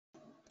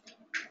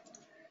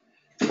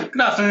Good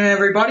afternoon,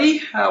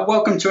 everybody.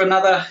 Welcome to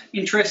another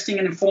interesting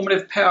and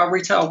informative Power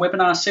Retail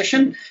webinar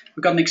session.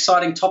 We've got an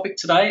exciting topic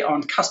today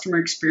on customer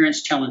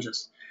experience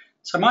challenges.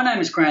 So my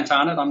name is Grant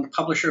Arnott. I'm the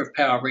publisher of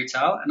Power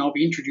Retail, and I'll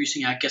be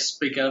introducing our guest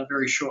speaker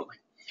very shortly.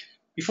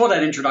 Before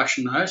that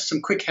introduction, though, some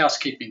quick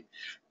housekeeping.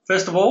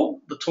 First of all,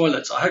 the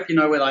toilets. I hope you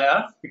know where they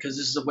are because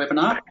this is a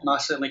webinar and I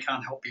certainly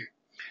can't help you.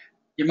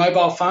 Your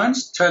mobile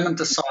phones, turn them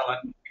to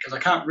silent because I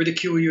can't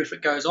ridicule you if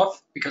it goes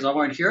off because I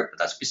won't hear it, but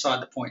that's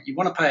beside the point. You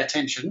want to pay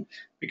attention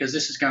because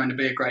this is going to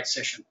be a great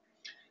session.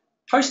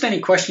 Post any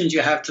questions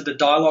you have to the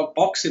dialog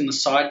box in the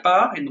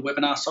sidebar in the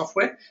webinar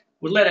software.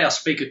 We'll let our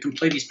speaker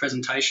complete his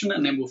presentation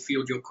and then we'll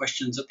field your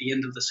questions at the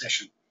end of the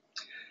session.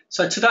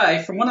 So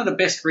today, from one of the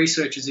best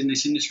researchers in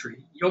this industry,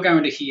 you're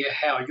going to hear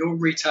how your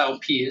retail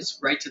peers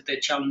rated their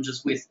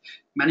challenges with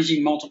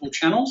managing multiple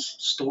channels,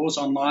 stores,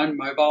 online,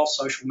 mobile,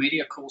 social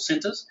media, call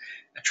centres,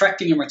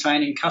 attracting and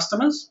retaining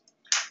customers,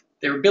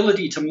 their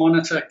ability to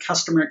monitor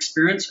customer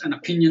experience and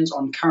opinions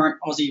on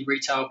current Aussie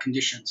retail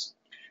conditions.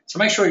 So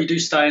make sure you do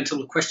stay until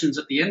the questions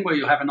at the end where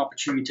you'll have an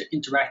opportunity to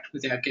interact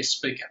with our guest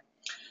speaker.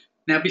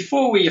 Now,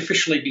 before we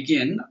officially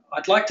begin,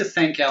 I'd like to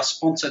thank our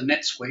sponsor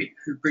NetSuite,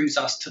 who brings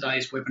us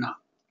today's webinar.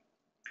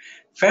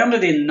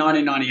 Founded in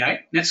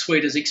 1998,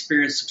 NetSuite has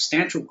experienced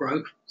substantial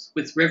growth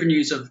with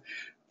revenues of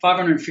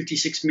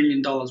 $556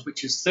 million,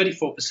 which is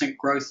 34%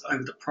 growth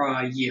over the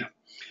prior year.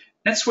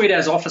 NetSuite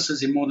has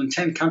offices in more than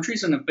 10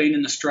 countries and have been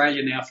in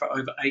Australia now for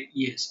over 8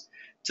 years.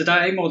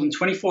 Today, more than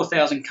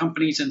 24,000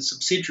 companies and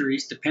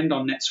subsidiaries depend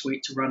on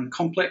NetSuite to run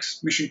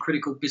complex,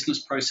 mission-critical business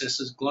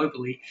processes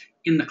globally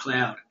in the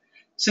cloud.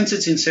 Since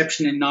its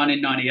inception in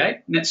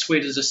 1998,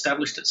 NetSuite has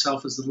established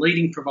itself as the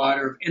leading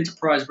provider of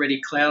enterprise-ready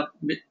cloud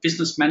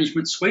business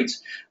management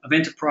suites of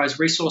enterprise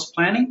resource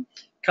planning,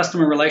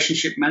 customer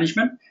relationship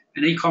management,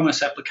 and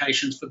e-commerce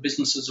applications for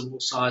businesses of all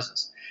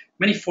sizes.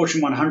 Many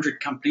Fortune 100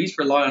 companies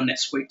rely on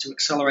NetSuite to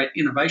accelerate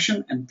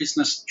innovation and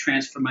business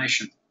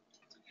transformation.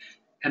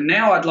 And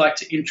now I'd like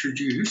to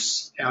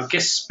introduce our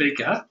guest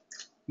speaker,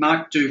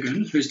 Mark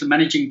Dugan, who's the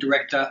Managing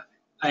Director,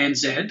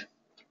 ANZ,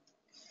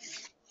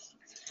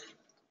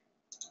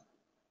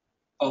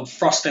 of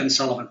Frost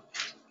Sullivan.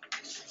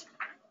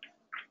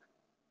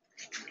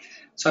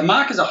 So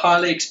Mark is a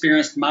highly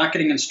experienced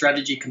marketing and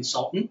strategy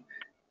consultant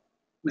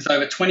with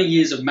over 20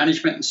 years of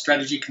management and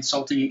strategy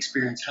consulting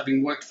experience,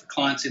 having worked for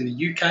clients in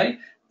the UK,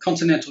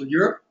 continental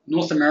Europe,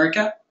 North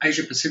America,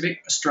 Asia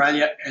Pacific,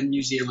 Australia, and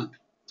New Zealand.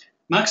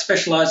 Mark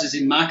specialises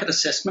in market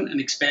assessment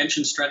and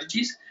expansion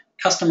strategies,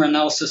 customer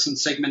analysis and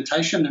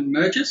segmentation and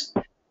mergers,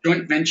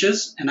 joint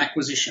ventures and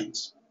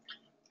acquisitions.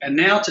 And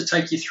now to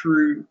take you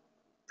through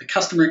the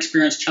customer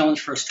experience challenge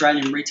for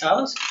Australian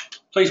retailers,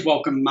 please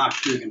welcome Mark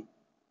Dugan.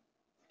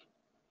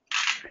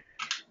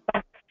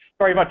 Thanks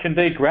very much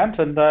indeed, Grant,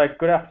 and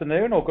good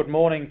afternoon or good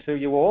morning to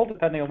you all,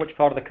 depending on which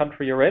part of the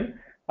country you're in.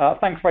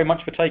 Thanks very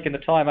much for taking the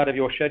time out of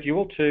your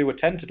schedule to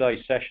attend today's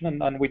session,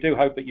 and we do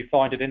hope that you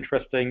find it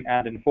interesting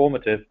and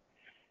informative.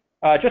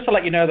 Just to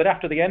let you know that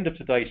after the end of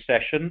today's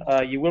session,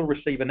 you will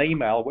receive an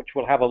email which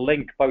will have a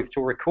link both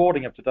to a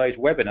recording of today's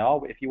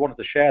webinar, if you wanted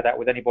to share that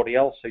with anybody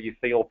else who you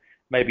feel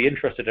may be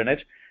interested in it,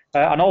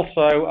 and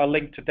also a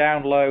link to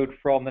download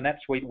from the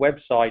NetSuite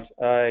website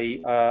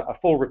a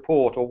full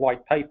report or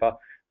white paper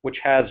which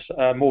has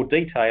more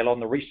detail on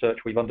the research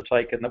we've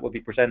undertaken that we'll be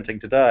presenting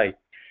today.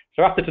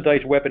 So after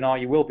today's webinar,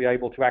 you will be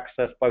able to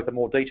access both a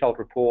more detailed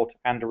report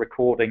and a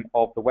recording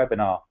of the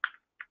webinar.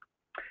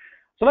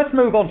 So let's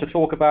move on to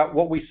talk about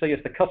what we see as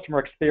the customer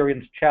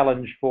experience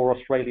challenge for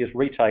Australia's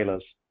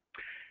retailers.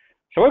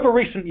 So over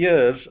recent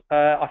years,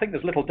 I think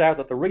there's little doubt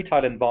that the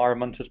retail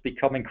environment has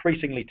become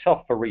increasingly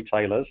tough for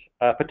retailers,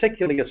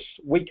 particularly as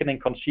weakening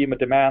consumer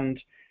demand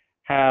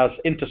has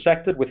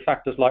intersected with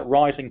factors like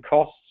rising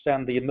costs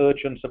and the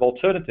emergence of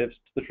alternatives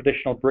to the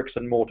traditional bricks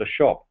and mortar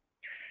shop.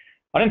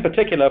 And in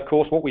particular, of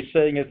course, what we're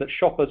seeing is that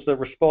shoppers are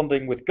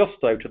responding with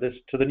gusto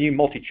to the new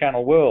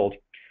multi-channel world,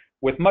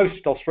 with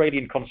most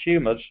Australian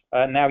consumers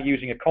now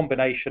using a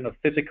combination of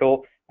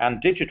physical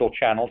and digital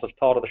channels as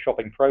part of the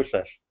shopping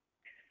process.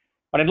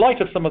 And in light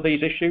of some of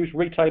these issues,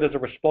 retailers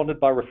have responded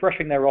by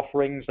refreshing their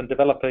offerings and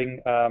developing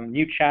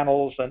new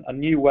channels and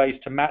new ways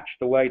to match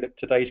the way that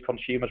today's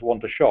consumers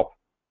want to shop.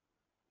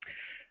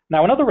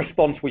 Now, another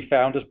response we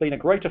found has been a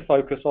greater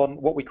focus on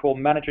what we call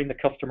managing the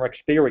customer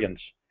experience,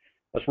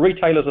 as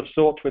retailers have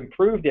sought to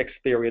improve the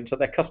experience that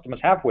their customers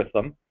have with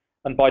them,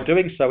 and by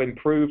doing so,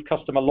 improve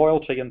customer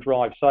loyalty and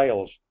drive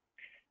sales.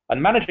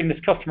 And managing this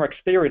customer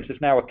experience is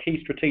now a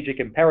key strategic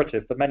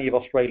imperative for many of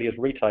Australia's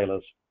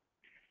retailers.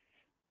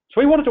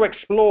 So we wanted to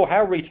explore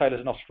how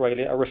retailers in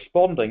Australia are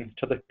responding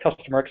to the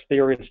customer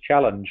experience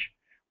challenge.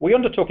 We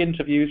undertook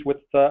interviews with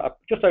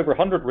just over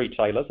 100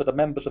 retailers that are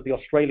members of the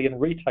Australian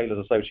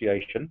Retailers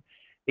Association,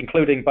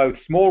 including both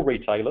small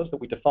retailers that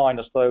we define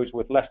as those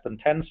with less than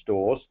 10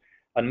 stores,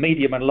 and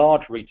medium and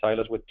large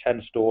retailers with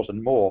 10 stores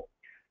and more.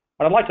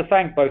 And I'd like to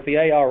thank both the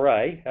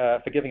ARA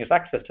for giving us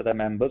access to their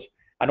members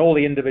and all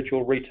the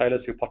individual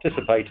retailers who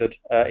participated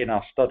in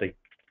our study.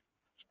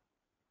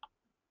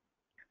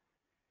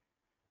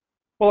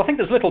 Well, I think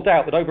there's little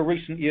doubt that over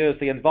recent years,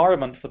 the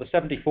environment for the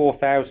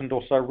 74,000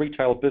 or so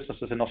retail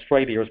businesses in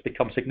Australia has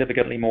become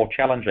significantly more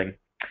challenging.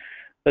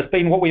 There's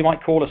been what we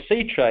might call a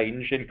sea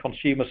change in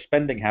consumer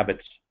spending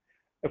habits.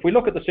 If we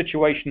look at the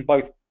situation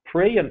both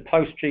pre and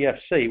post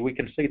GFC, we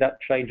can see that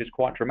change is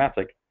quite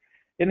dramatic.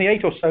 In the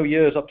 8 or so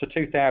years up to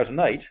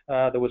 2008,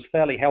 there was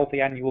fairly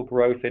healthy annual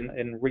growth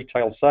in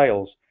retail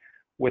sales,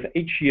 with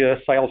each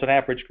year sales on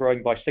average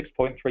growing by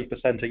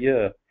 6.3% a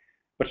year.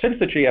 But since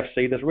the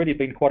GFC, there's really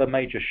been quite a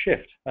major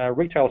shift.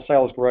 Retail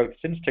sales growth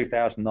since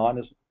 2009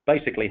 has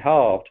basically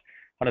halved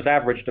and has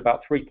averaged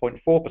about 3.4%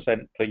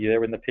 per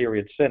year in the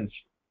period since.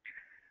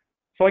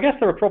 So I guess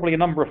there are probably a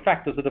number of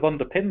factors that have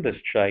underpinned this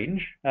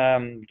change.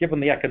 Given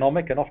the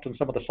economic and often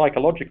some of the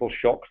psychological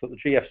shocks that the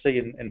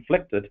GFC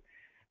inflicted,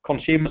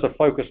 consumers have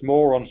focused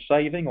more on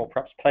saving or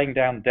perhaps paying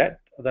down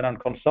debt than on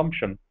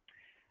consumption.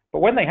 But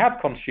when they have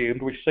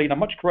consumed, we've seen a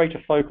much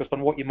greater focus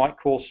on what you might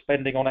call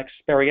spending on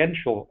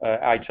experiential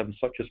items,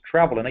 such as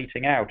travel and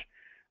eating out,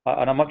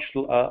 and a much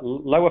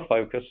lower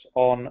focus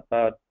on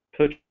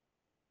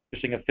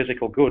purchasing of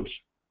physical goods.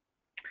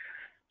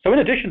 So in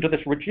addition to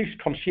this reduced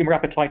consumer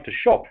appetite to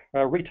shop,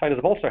 retailers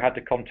have also had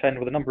to contend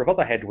with a number of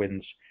other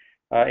headwinds,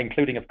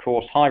 including, of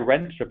course, high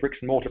rents for bricks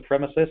and mortar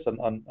premises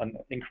and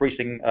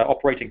increasing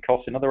operating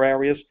costs in other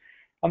areas,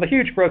 and the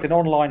huge growth in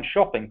online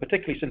shopping,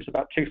 particularly since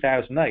about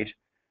 2008.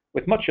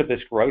 With much of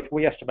this growth,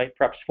 we estimate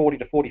perhaps 40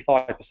 to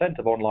 45%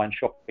 of online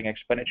shopping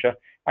expenditure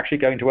actually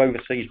going to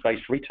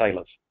overseas-based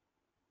retailers.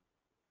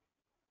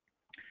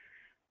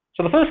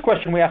 So the first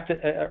question we asked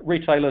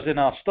retailers in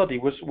our study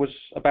was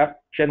about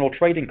general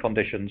trading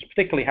conditions,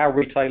 particularly how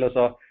retailers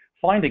are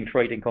finding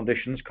trading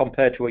conditions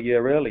compared to a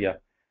year earlier.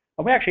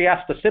 And we actually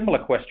asked a similar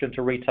question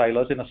to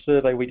retailers in a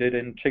survey we did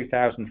in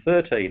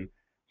 2013.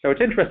 So it's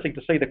interesting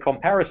to see the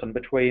comparison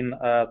between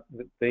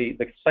the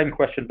same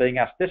question being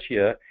asked this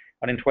year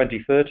and in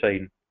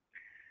 2013.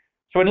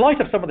 So in light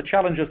of some of the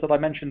challenges that I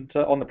mentioned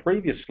on the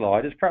previous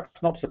slide, it's perhaps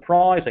not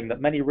surprising that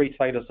many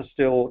retailers are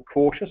still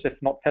cautious, if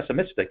not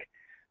pessimistic,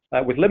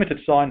 with limited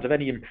signs of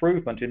any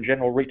improvement in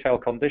general retail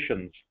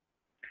conditions.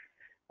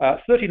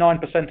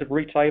 39% of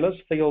retailers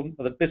feel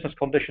that business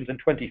conditions in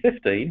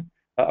 2015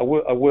 are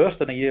worse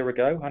than a year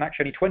ago, and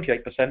actually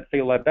 28%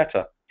 feel they're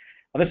better.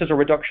 And this is a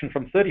reduction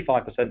from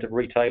 35% of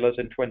retailers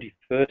in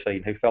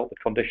 2013 who felt that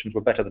conditions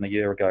were better than a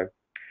year ago.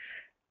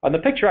 And the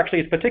picture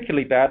actually is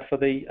particularly bad for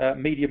the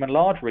medium and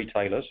large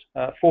retailers,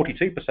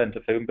 42%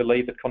 of whom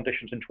believe that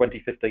conditions in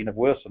 2015 have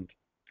worsened.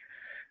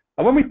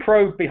 And when we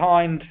probe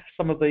behind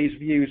some of these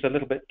views a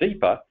little bit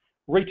deeper,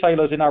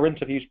 retailers in our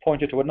interviews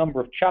pointed to a number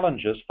of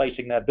challenges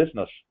facing their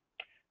business.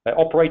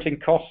 Operating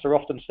costs are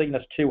often seen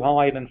as too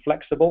high and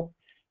inflexible.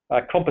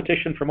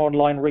 Competition from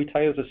online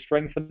retailers is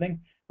strengthening,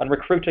 and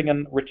recruiting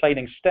and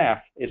retaining staff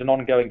is an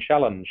ongoing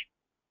challenge.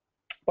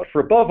 But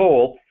for above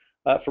all,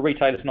 for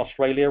retailers in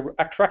Australia,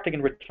 attracting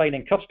and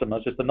retaining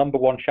customers is the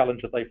 #1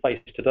 challenge that they face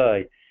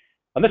today.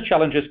 And this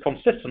challenge is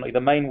consistently the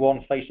main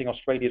one facing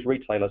Australia's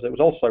retailers. It was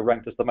also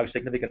ranked as the most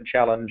significant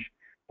challenge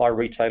by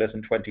retailers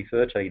in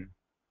 2013.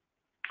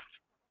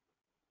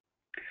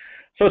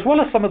 So as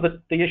well as some of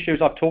the issues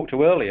I've talked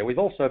to earlier, we've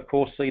also, of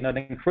course, seen an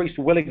increased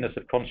willingness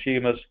of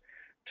consumers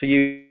to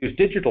use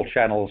digital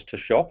channels to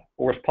shop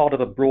or as part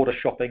of a broader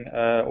shopping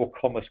or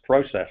commerce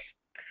process.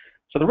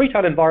 So the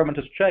retail environment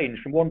has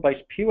changed from one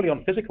based purely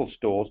on physical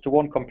stores to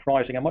one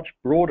comprising a much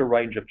broader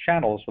range of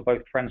channels for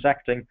both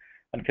transacting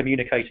and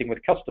communicating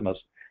with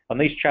customers. And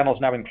these channels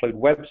now include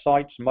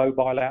websites,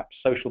 mobile apps,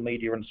 social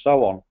media, and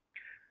so on.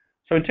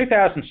 So in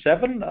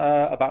 2007,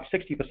 about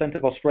 60%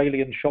 of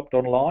Australians shopped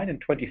online. In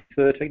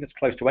 2013, it's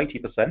close to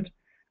 80%.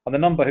 And the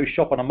number who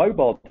shop on a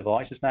mobile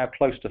device is now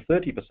close to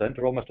 30%,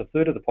 or almost a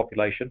third of the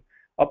population,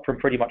 up from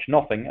pretty much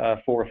nothing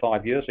 4 or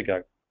 5 years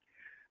ago.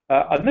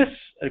 And this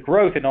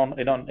growth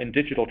in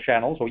digital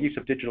channels, or use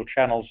of digital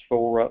channels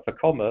for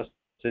commerce,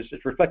 is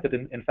reflected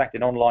in fact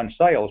in online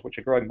sales, which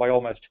are growing by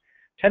almost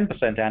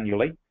 10%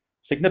 annually,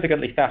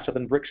 significantly faster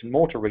than bricks and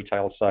mortar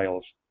retail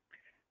sales.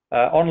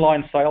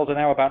 Online sales are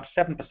now about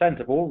 7%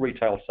 of all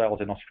retail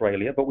sales in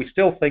Australia, but we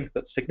still think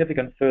that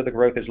significant further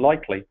growth is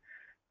likely,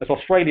 as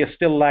Australia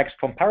still lags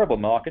comparable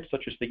markets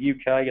such as the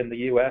UK and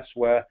the US,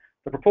 where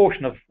the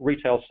proportion of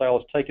retail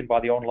sales taken by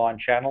the online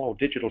channel or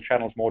digital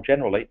channels more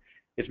generally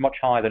is much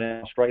higher than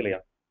in Australia.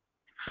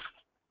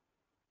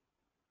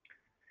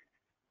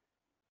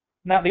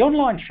 Now, the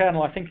online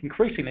channel, I think,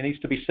 increasingly needs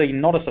to be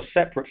seen not as a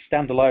separate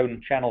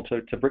standalone channel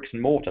to bricks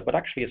and mortar, but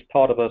actually as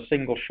part of a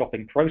single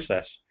shopping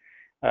process,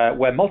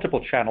 where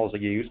multiple channels are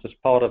used as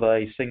part of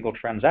a single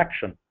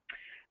transaction.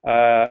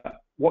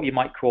 What you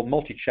might call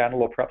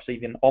multi-channel or perhaps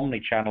even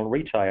omni-channel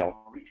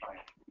retail.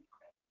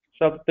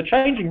 So the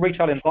changing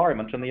retail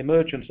environment and the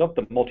emergence of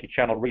the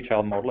multi-channel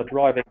retail model are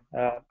driving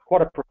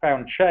quite a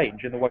profound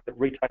change in the way that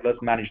retailers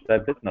manage their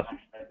business.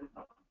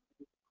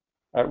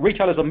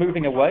 Retailers are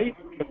moving away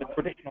from the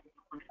traditional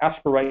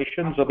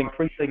aspirations of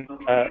increasing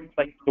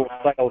same-store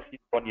sales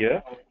year on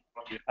year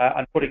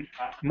and putting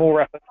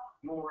more effort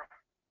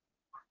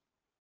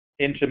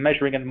into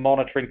measuring and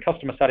monitoring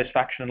customer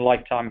satisfaction and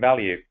lifetime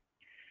value.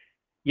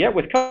 Yet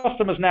with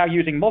customers now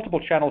using multiple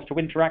channels to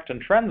interact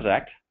and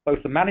transact,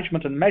 both the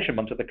management and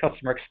measurement of the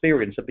customer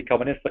experience have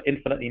become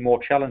infinitely more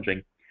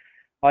challenging.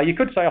 You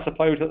could say, I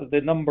suppose, that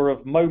the number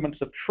of moments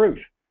of truth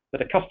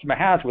that a customer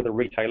has with a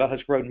retailer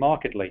has grown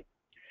markedly.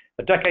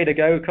 A decade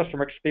ago,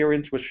 customer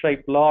experience was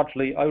shaped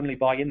largely only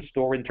by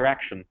in-store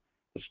interaction,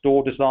 the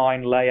store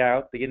design,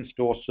 layout, the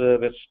in-store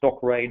service,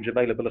 stock range,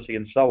 availability,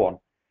 and so on.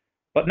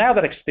 But now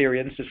that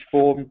experience is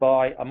formed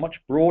by a much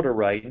broader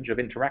range of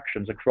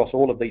interactions across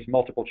all of these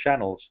multiple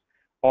channels: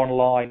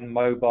 online,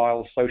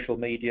 mobile, social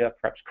media,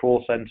 perhaps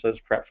call centers,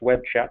 perhaps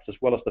web chats, as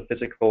well as the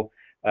physical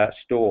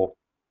store.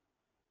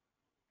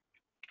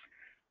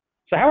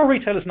 So how are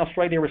retailers in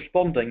Australia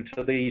responding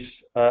to these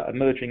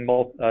emerging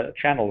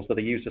channels that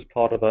are used as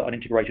part of an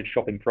integrated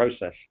shopping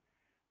process?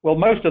 Well,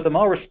 most of them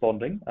are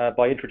responding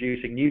by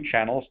introducing new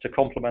channels to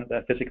complement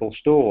their physical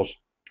stores.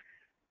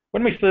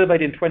 When we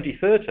surveyed in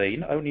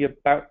 2013, only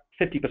about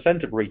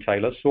 50% of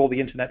retailers saw the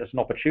internet as an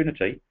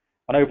opportunity,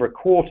 and over a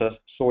quarter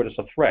saw it as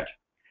a threat.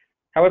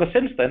 However,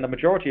 since then, the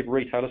majority of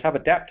retailers have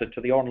adapted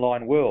to the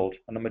online world,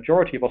 and the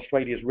majority of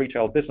Australia's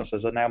retail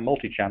businesses are now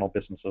multi-channel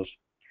businesses.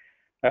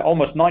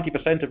 Almost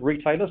 90% of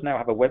retailers now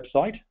have a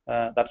website.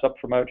 That's up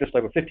from just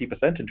over 50%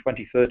 in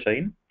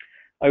 2013.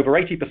 Over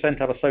 80%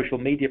 have a social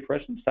media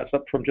presence. That's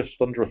up from just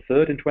under a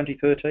third in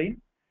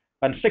 2013.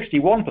 And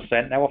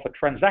 61% now offer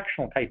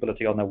transactional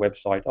capability on their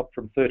website, up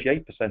from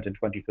 38% in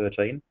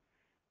 2013.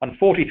 And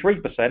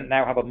 43%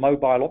 now have a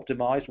mobile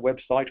optimized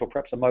website or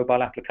perhaps a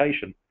mobile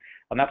application.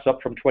 And that's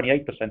up from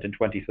 28% in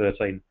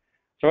 2013.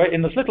 So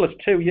in as little as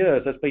 2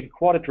 years, there's been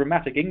quite a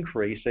dramatic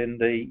increase in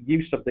the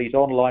use of these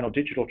online or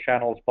digital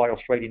channels by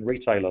Australian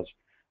retailers,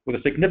 with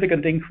a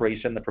significant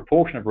increase in the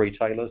proportion of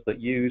retailers that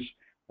use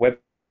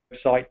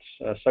websites,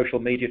 social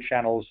media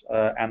channels,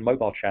 and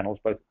mobile channels,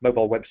 both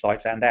mobile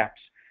websites and apps,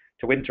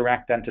 to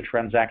interact and to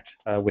transact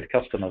with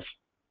customers.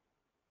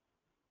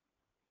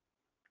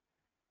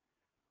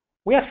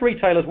 We asked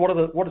retailers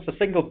what is the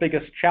single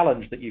biggest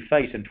challenge that you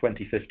face in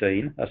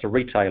 2015 as a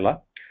retailer.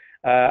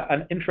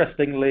 And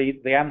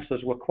interestingly, the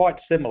answers were quite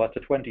similar to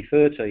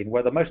 2013,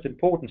 where the most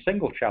important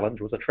single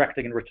challenge was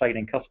attracting and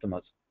retaining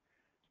customers.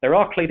 There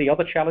are clearly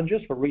other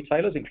challenges for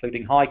retailers,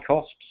 including high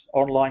costs,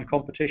 online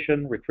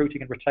competition,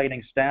 recruiting and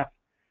retaining staff,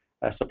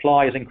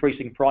 suppliers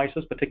increasing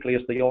prices,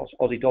 particularly as the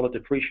Aussie dollar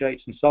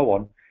depreciates, and so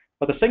on.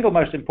 But the single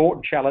most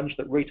important challenge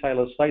that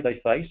retailers say they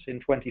face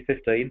in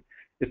 2015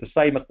 is the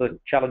same as the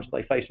challenge that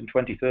they faced in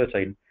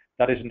 2013.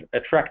 That is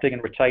attracting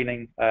and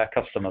retaining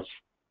customers.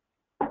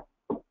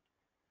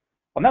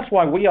 And that's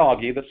why we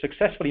argue that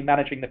successfully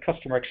managing the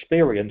customer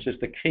experience is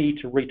the key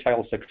to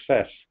retail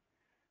success.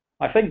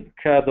 I think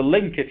the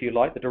link, if you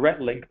like, the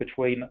direct link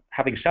between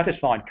having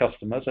satisfied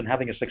customers and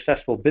having a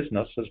successful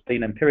business has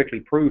been empirically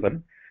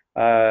proven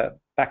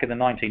back in the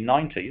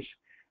 1990s.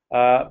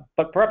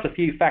 But perhaps a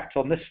few facts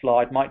on this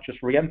slide might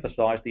just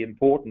re-emphasize the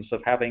importance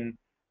of having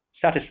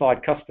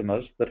satisfied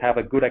customers that have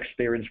a good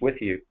experience with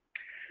you.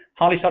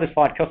 Highly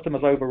satisfied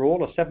customers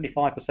overall are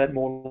 75%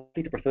 more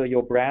likely to prefer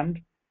your brand,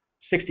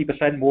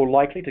 60% more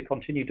likely to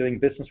continue doing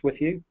business with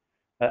you,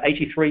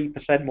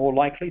 83% more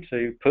likely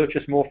to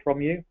purchase more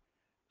from you,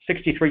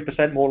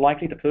 63% more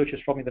likely to purchase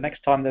from you the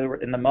next time they're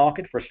in the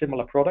market for a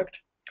similar product,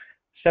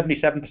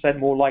 77%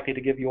 more likely to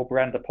give your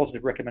brand a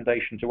positive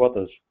recommendation to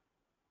others.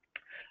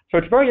 So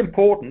it's very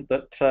important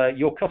that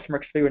your customer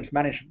experience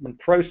management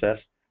process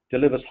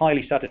delivers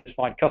highly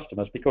satisfied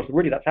customers, because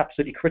really that's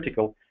absolutely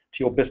critical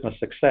to your business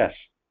success.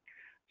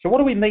 So what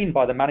do we mean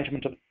by the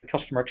management of the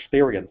customer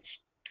experience?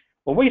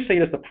 Well, we see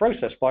it as the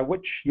process by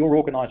which your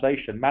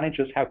organization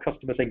manages how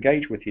customers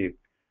engage with you,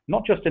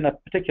 not just in a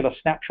particular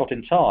snapshot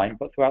in time,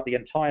 but throughout the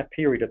entire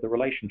period of the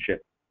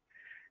relationship.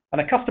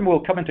 And a customer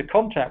will come into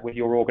contact with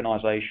your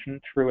organization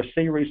through a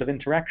series of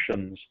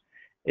interactions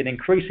in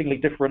increasingly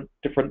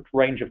different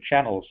range of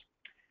channels.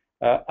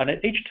 And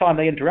at each time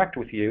they interact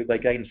with you, they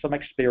gain some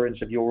experience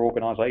of your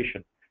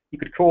organization. You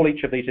could call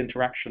each of these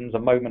interactions a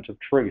moment of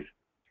truth.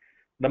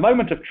 The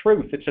moment of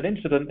truth, it's an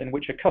incident in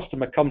which a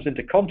customer comes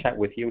into contact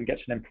with you and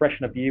gets an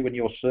impression of you and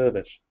your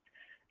service.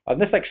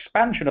 And this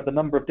expansion of the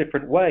number of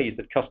different ways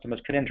that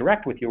customers can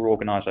interact with your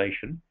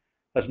organization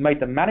has made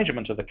the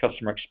management of the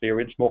customer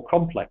experience more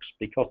complex,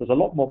 because there's a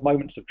lot more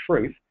moments of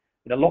truth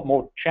and a lot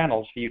more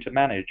channels for you to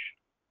manage.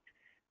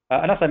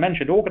 And as I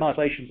mentioned,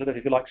 organizations that have,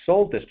 if you like,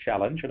 solved this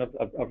challenge and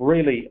have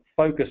really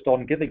focused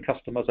on giving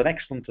customers an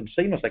excellent and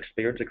seamless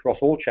experience across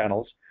all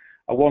channels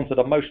are ones that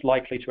are most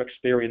likely to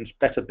experience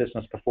better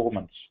business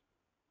performance.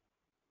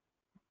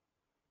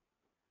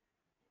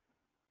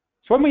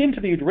 So when we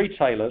interviewed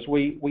retailers,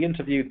 we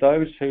interviewed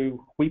those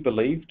who we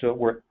believed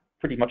were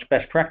pretty much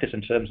best practice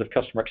in terms of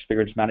customer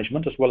experience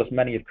management, as well as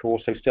many, of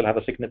course, who still have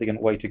a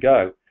significant way to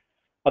go.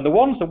 And the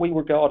ones that we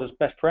regard as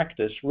best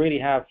practice really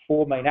have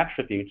four main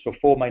attributes or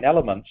four main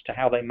elements to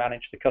how they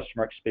manage the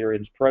customer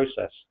experience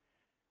process.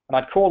 And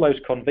I'd call those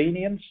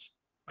convenience,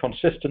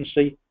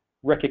 consistency,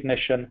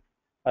 recognition,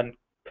 and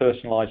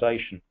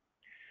personalization.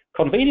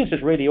 Convenience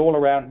is really all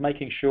around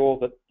making sure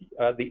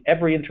that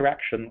every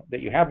interaction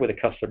that you have with a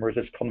customer is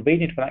as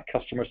convenient for that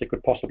customer as it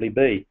could possibly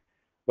be.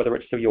 whether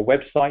it's through your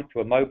website,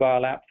 through a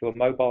mobile app, through a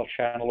mobile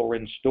channel, or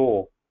in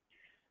store.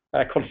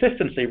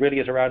 Consistency really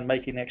is around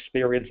making the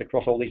experience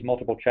across all these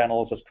multiple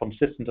channels as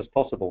consistent as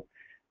possible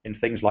in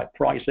things like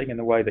pricing, in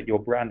the way that your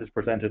brand is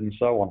presented, and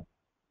so on.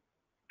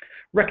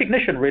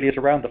 Recognition really is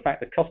around the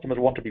fact that customers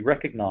want to be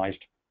recognized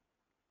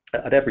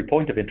at every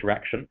point of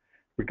interaction,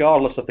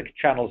 regardless of the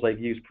channels they've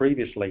used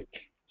previously.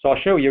 So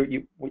I'll show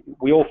you,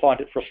 we all find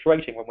it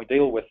frustrating when we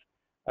deal with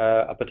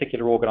a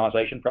particular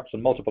organization, perhaps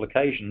on multiple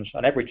occasions,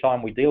 and every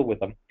time we deal with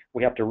them,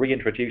 we have to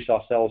reintroduce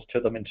ourselves to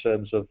them in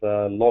terms of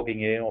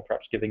logging in, or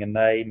perhaps giving a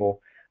name or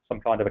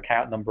some kind of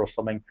account number or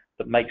something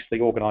that makes the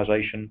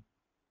organization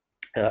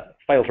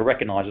fail to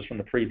recognize us from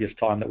the previous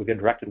time that we've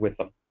interacted with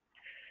them.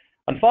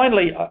 And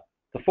finally,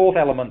 the fourth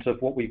element of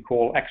what we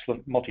call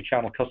excellent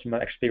multi-channel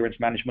customer experience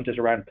management is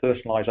around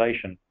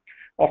personalization,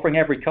 offering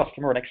every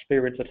customer an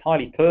experience that's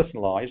highly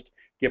personalized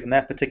given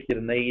their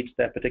particular needs,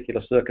 their particular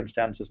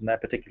circumstances, and their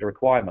particular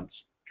requirements.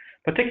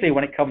 Particularly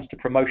when it comes to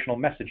promotional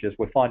messages,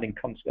 we're finding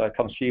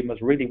consumers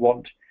really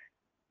want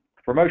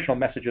promotional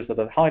messages that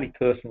are highly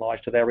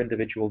personalized to their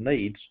individual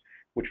needs,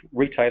 which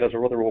retailers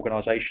or other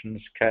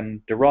organizations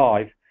can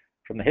derive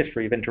from the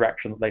history of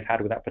interaction that they've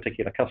had with that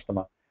particular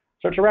customer.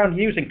 So it's around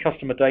using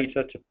customer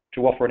data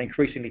to offer an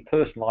increasingly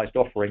personalized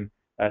offering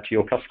to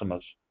your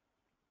customers.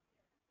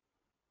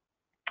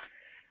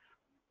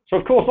 So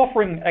of course,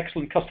 offering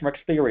excellent customer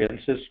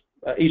experience is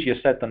easier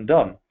said than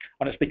done,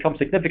 and it's become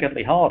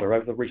significantly harder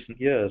over the recent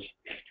years.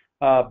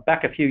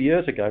 Back a few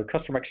years ago,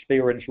 customer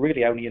experience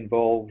really only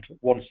involved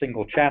one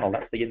single channel,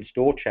 that's the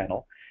in-store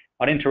channel,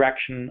 and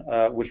interaction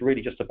was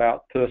really just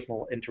about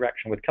personal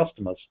interaction with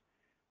customers.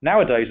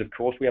 Nowadays, of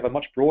course, we have a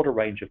much broader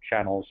range of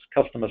channels.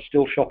 Customers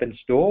still shop in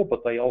store,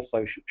 but they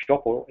also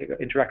shop or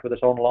interact with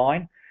us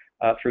online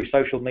through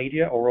social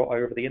media or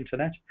over the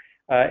internet.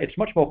 It's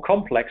much more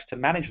complex to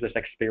manage this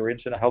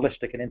experience in a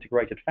holistic and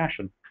integrated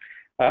fashion.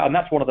 And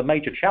that's one of the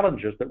major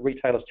challenges that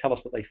retailers tell us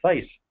that they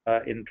face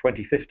in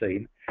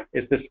 2015,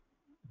 is this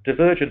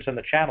divergence in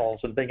the channels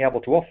and being able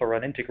to offer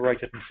an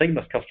integrated and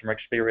seamless customer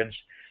experience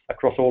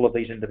across all of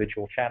these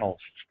individual channels.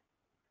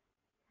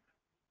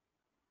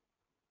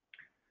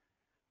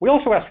 We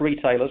also ask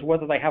retailers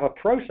whether they have a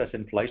process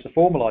in place, a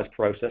formalized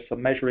process for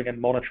measuring and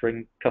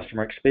monitoring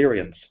customer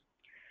experience.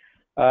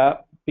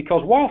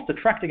 Because whilst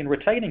attracting and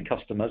retaining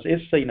customers is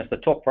seen as the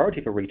top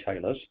priority for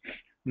retailers,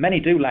 many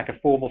do lack a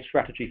formal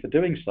strategy for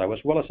doing so, as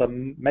well as a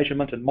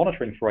measurement and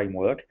monitoring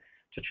framework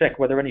to check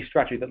whether any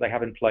strategy that they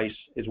have in place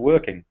is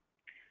working.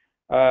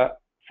 42%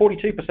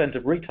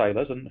 of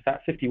retailers, and in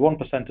fact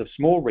 51% of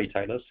small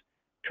retailers,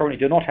 currently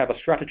do not have a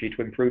strategy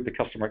to improve the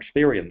customer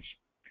experience.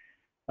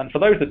 And for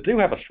those that do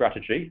have a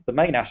strategy, the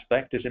main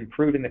aspect is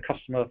improving the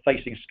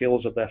customer-facing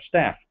skills of their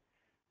staff,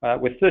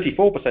 with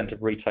 34%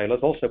 of retailers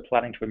also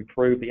planning to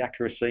improve the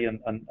accuracy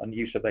and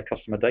use of their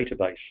customer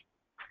database.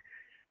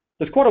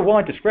 There's quite a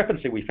wide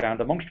discrepancy we found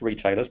amongst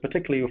retailers,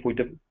 particularly if we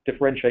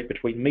differentiate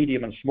between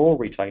medium and small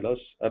retailers,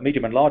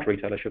 medium and large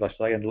retailers, should I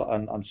say,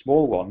 and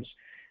small ones,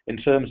 in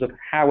terms of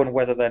how and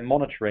whether they're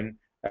monitoring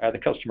the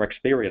customer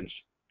experience.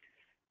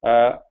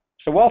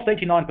 So whilst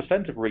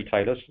 89% of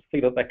retailers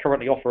feel that they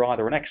currently offer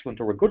either an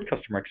excellent or a good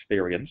customer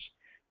experience,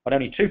 and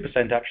only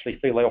 2% actually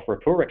feel they offer a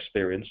poor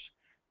experience,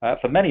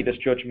 for many this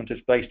judgment is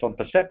based on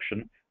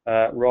perception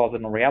rather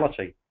than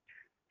reality.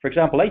 For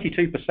example,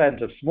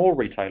 82% of small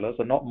retailers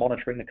are not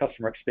monitoring the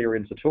customer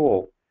experience at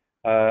all.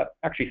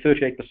 Actually,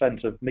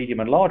 38% of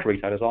medium and large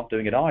retailers aren't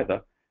doing it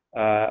either.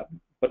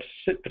 But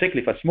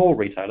particularly for small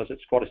retailers,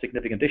 it's quite a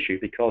significant issue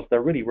because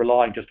they're really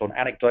relying just on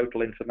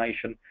anecdotal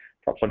information,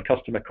 perhaps on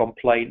customer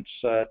complaints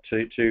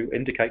to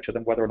indicate to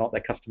them whether or not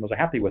their customers are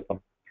happy with them.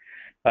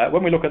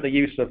 When we look at the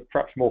use of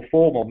perhaps more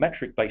formal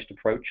metric-based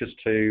approaches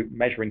to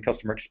measuring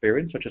customer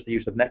experience, such as the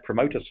use of net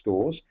promoter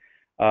scores,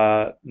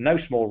 no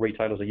small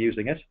retailers are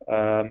using it.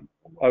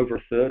 Over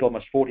a third,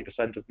 almost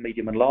 40% of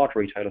medium and large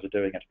retailers are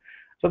doing it.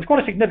 So there's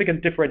quite a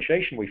significant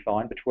differentiation we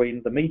find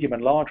between the medium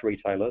and large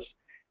retailers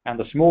and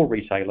the small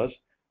retailers,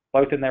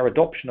 both in their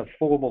adoption of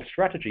formal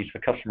strategies for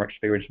customer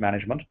experience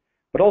management,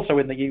 but also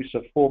in the use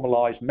of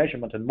formalized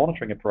measurement and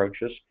monitoring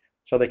approaches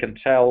so they can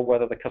tell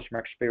whether the customer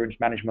experience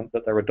management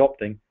that they're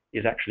adopting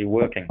is actually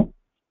working.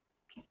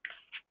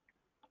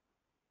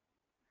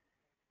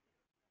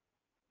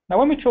 Now,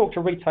 when we talk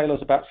to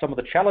retailers about some of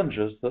the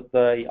challenges that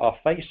they are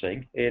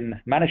facing in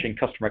managing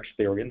customer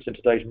experience in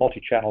today's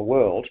multi-channel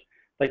world,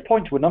 they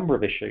point to a number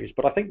of issues,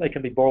 but I think they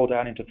can be boiled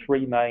down into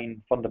three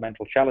main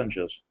fundamental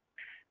challenges.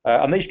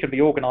 And these can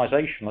be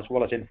organizational as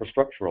well as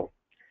infrastructural.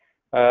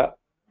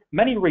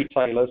 Many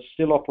retailers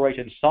still operate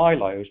in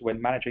silos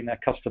when managing their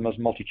customers'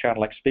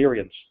 multi-channel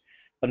experience,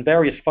 and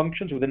various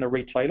functions within a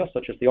retailer,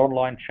 such as the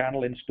online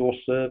channel, in-store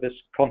service,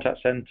 contact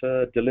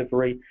center,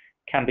 delivery,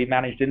 can be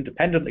managed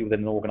independently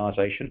within an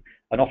organization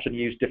and often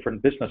use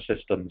different business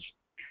systems.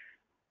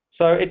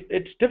 So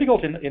it's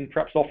difficult in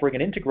perhaps offering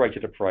an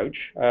integrated approach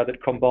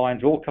that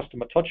combines all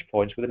customer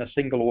touchpoints within a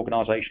single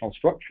organizational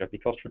structure,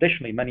 because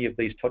traditionally many of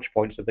these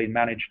touchpoints have been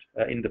managed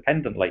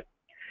independently.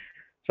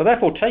 So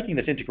therefore, taking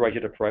this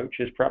integrated approach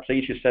is perhaps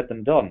easier said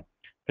than done,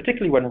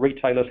 particularly when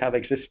retailers have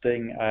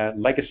existing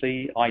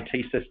legacy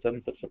IT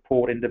systems that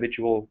support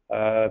individual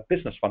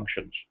business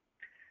functions.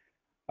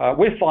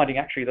 We're finding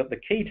actually that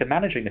the key to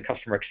managing the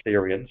customer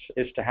experience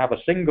is to have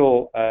a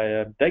single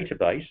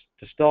database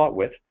to start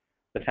with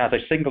that has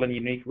a single and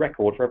unique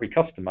record for every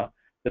customer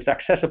that's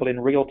accessible in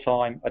real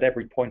time at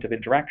every point of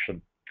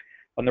interaction.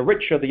 And the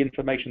richer the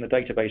information the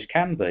database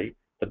can be,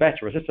 the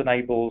better, as this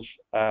enables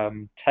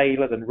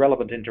tailored and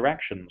relevant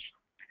interactions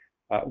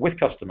with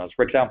customers.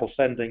 For example,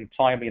 sending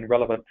timely and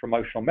relevant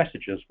promotional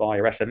messages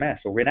via SMS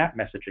or in-app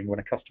messaging when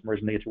a customer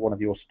is near to one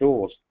of your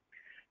stores.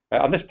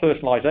 And this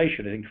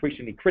personalization is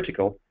increasingly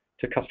critical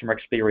to customer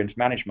experience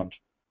management.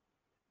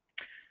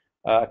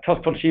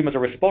 Consumers are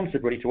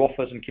responsive really to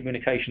offers and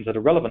communications that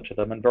are relevant to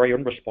them and very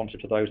unresponsive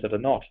to those that are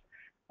not.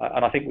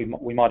 And I think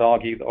we might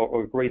argue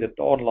or agree that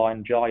the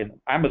online giant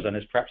Amazon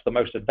is perhaps the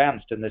most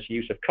advanced in this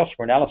use of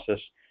customer analysis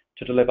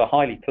to deliver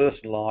highly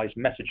personalized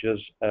messages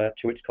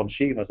to its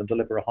consumers and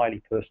deliver a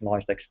highly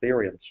personalized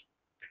experience.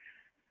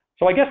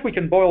 So I guess we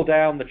can boil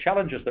down the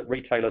challenges that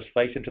retailers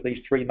face into these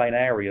three main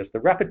areas: the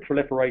rapid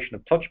proliferation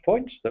of touch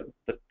points that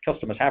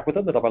customers have with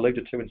them, that I've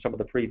alluded to in some of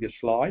the previous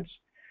slides,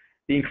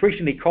 the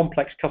increasingly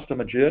complex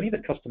customer journey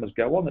that customers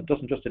go on that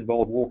doesn't just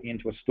involve walking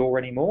into a store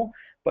anymore,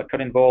 but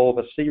can involve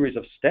a series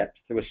of steps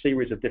through a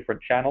series of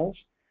different channels,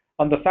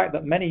 and the fact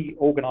that many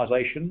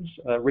organizations,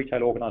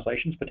 retail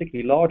organizations,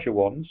 particularly larger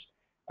ones,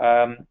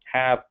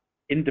 have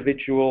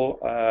individual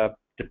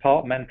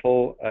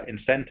departmental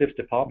incentives,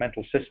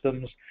 departmental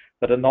systems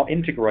that are not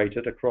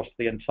integrated across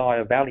the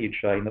entire value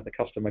chain that the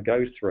customer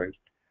goes through.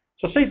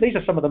 So see, these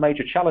are some of the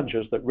major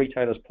challenges that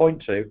retailers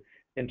point to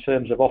in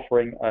terms of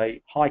offering a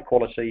high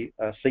quality,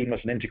 seamless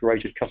and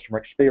integrated customer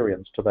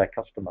experience to their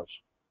customers.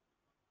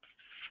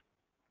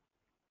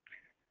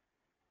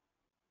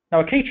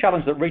 Now, a key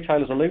challenge that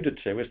retailers alluded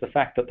to is the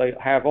fact that they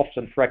have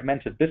often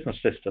fragmented business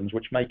systems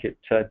which make it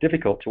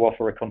difficult to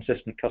offer a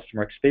consistent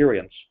customer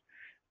experience.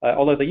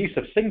 Although the use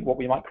of what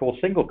we might call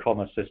single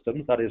commerce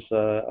systems, that is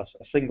a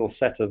single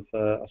set of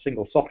a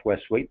single software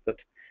suite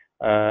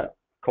that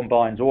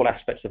combines all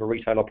aspects of a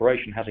retail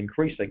operation has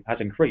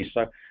increased.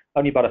 So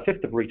only about a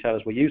fifth of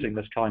retailers were using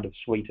this kind of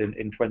suite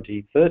in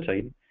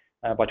 2013.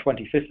 By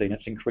 2015,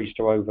 it's increased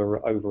to over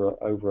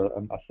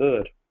a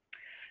third.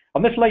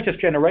 And this latest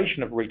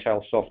generation of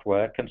retail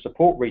software can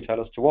support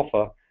retailers to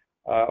offer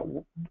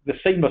the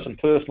seamless and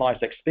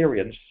personalized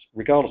experience,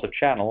 regardless of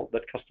channel,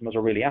 that customers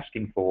are really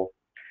asking for.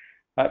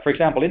 For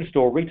example,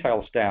 in-store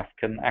retail staff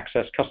can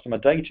access customer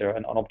data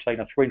and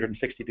obtain a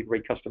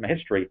 360-degree customer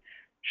history,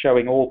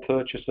 showing all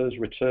purchases,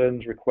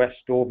 returns,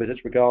 requests, store visits,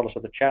 regardless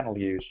of the channel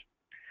used.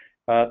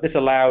 This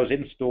allows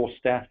in-store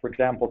staff, for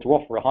example, to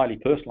offer a highly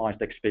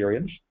personalized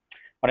experience,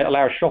 and it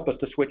allows shoppers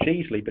to switch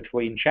easily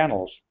between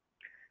channels,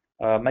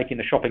 making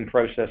the shopping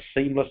process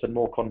seamless and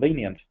more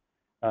convenient.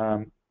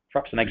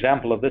 Perhaps an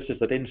example of this is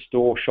that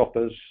in-store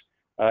shoppers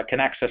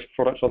can access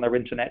products on their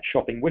internet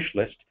shopping wish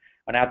list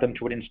and add them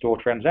to an in-store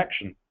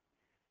transaction.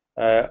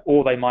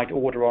 Or they might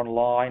order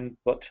online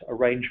but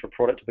arrange for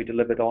product to be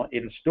delivered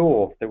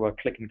in-store through a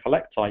click and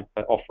collect type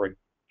offering.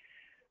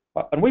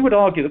 And we would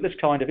argue that this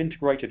kind of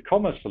integrated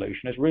commerce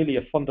solution is really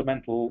a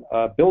fundamental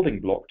building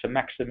block to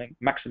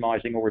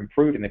maximizing or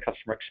improving the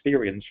customer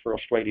experience for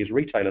Australia's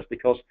retailers,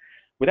 because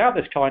without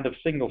this kind of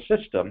single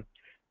system,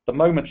 the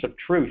moments of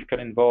truth can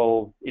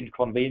involve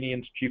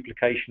inconvenience,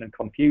 duplication, and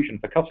confusion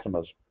for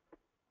customers.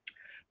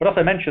 But as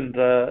I mentioned,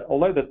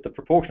 although the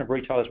proportion of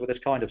retailers with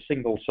this kind of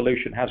single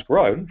solution has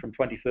grown from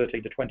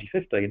 2013 to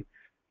 2015,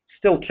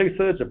 still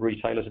 2/3 of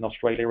retailers in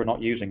Australia are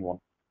not using one.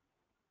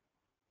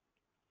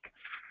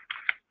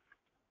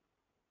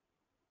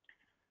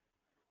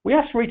 We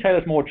asked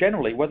retailers more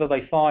generally whether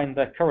they find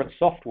their current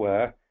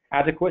software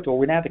adequate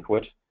or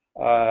inadequate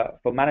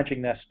for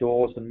managing their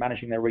stores and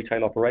managing their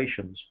retail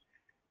operations.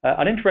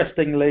 And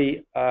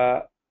interestingly,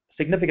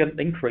 significant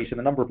increase in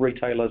the number of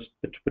retailers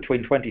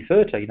between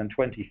 2013 and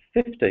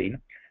 2015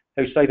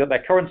 who say that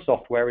their current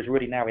software is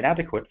really now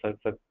inadequate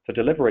for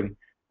delivering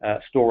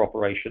store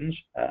operations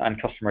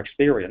and customer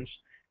experience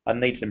and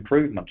needs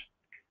improvement.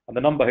 And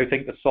the number who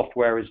think that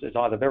software is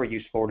either very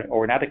useful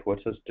or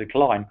inadequate has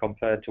declined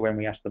compared to when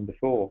we asked them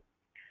before.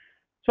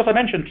 So as I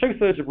mentioned,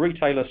 2/3 of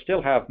retailers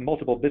still have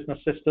multiple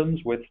business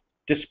systems with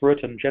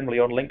disparate and generally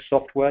unlinked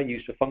software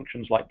used for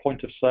functions like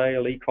point of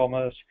sale,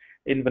 e-commerce,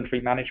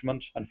 inventory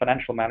management, and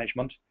financial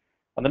management.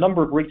 And the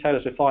number of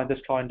retailers who find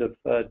this kind of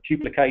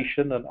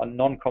duplication and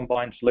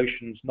non-combined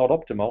solutions not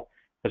optimal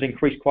has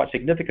increased quite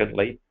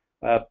significantly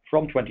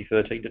from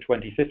 2013 to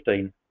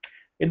 2015,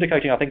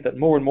 indicating, I think, that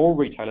more and more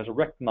retailers are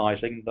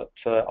recognizing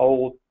that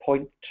old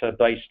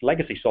point-based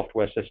legacy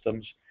software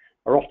systems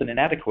are often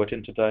inadequate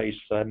in today's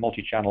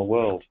multi-channel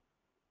world.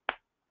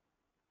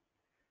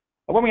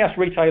 When we asked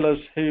retailers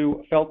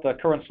who felt their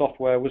current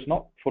software was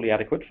not fully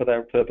adequate for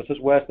their purposes,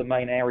 where's the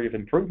main area of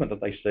improvement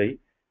that they see,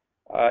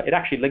 it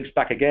actually links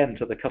back again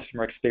to the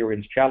customer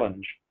experience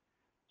challenge.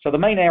 So the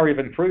main area of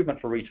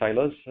improvement for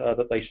retailers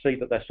that they see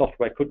that their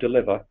software could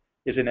deliver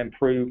is in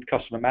improved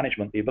customer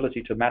management, the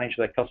ability to manage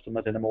their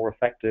customers in a more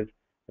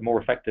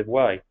effective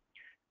way.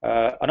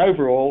 And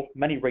overall,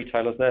 many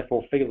retailers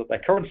therefore feel that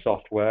their current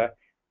software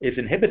is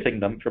inhibiting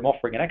them from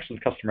offering an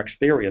excellent customer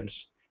experience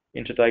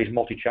in today's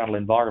multi-channel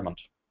environment.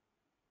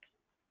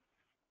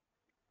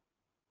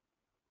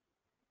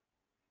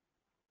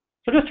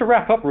 So just to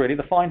wrap up really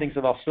the findings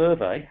of our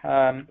survey,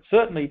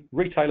 certainly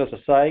retailers are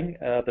saying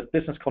that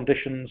business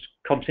conditions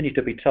continue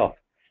to be tough.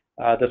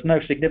 There's no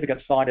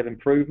significant sign of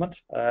improvement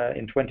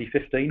in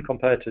 2015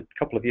 compared to a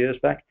couple of years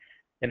back.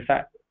 In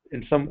fact,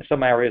 in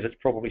some areas it's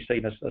probably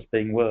seen as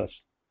being worse.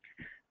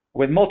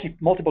 With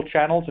multiple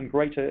channels and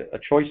greater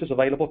choices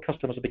available,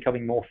 customers are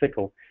becoming more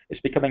fickle.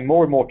 It's becoming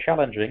more and more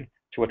challenging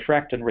to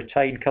attract and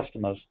retain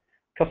customers.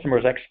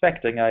 Customers are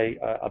expecting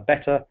a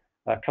better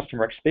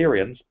customer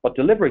experience, but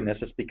delivering this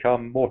has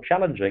become more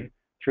challenging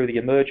through the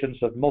emergence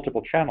of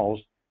multiple channels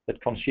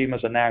that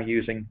consumers are now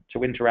using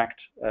to interact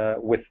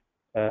with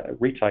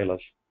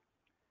retailers.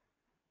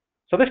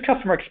 So this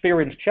customer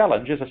experience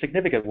challenge is a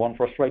significant one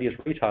for Australia's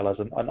retailers,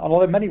 and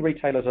although many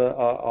retailers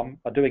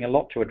are doing a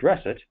lot to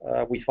address it,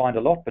 we find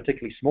a lot,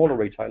 particularly smaller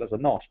retailers, are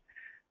not.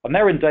 And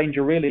they're in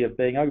danger really of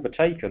being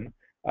overtaken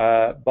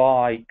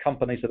by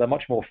companies that are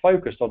much more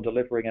focused on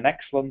delivering an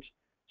excellent,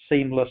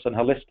 seamless and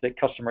holistic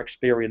customer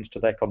experience to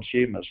their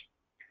consumers.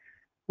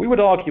 We would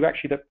argue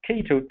actually that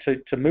key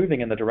to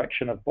moving in the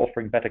direction of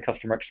offering better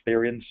customer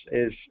experience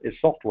is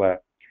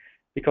software,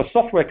 because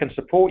software can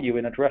support you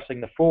in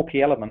addressing the 4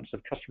 key elements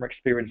of customer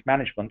experience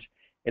management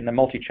in the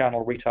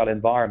multi-channel retail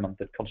environment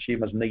that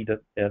consumers need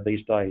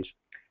these days: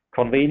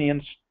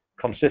 convenience,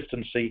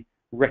 consistency,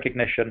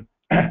 recognition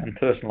and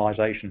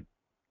personalization.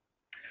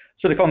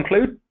 So to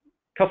conclude,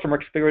 customer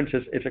experience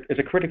is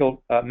a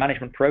critical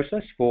management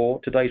process for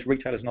today's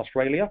retailers in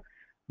Australia.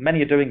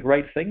 Many are doing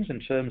great things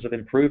in terms of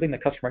improving the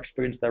customer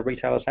experience their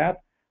retailers have,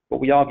 but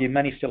we argue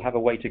many still have a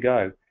way to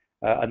go,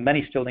 and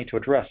many still need to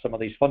address some of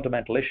these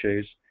fundamental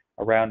issues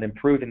around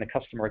improving the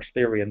customer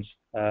experience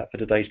for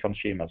today's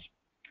consumers.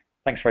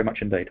 Thanks very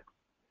much indeed.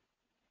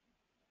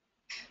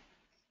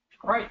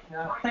 Great.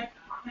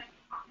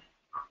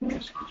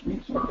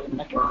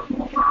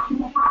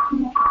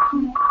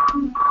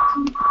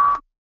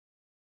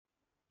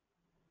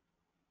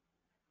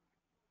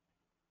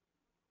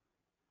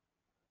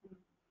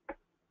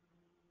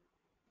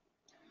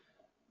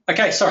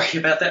 Okay, sorry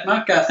about that,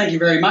 Mark. Thank you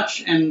very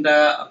much, and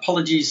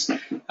apologies.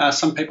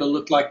 Some people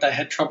looked like they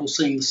had trouble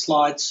seeing the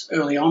slides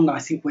early on. I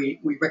think we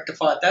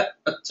rectified that,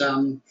 but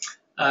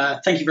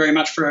thank you very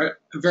much for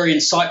a very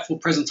insightful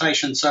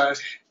presentation. So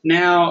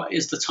now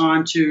is the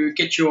time to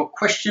get your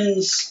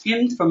questions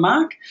in for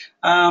Mark.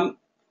 Some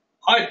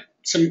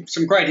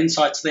great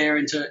insights there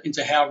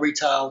into how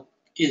retail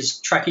is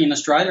tracking in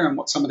Australia and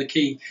what some of the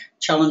key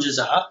challenges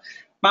are.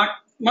 Mark,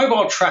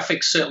 mobile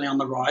traffic's certainly on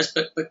the rise,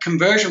 but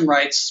conversion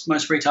rates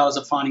most retailers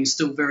are finding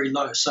still very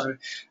low. So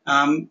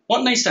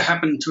what needs to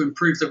happen to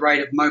improve the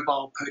rate of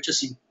mobile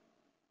purchasing?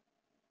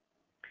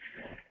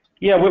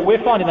 Yeah,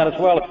 we're finding that as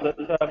well,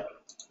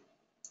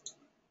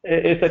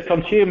 is that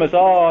consumers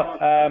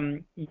are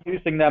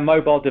using their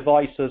mobile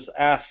devices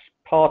as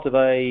part of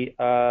a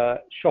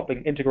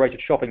integrated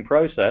shopping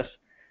process,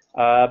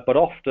 but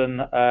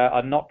often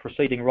are not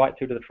proceeding right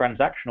through to the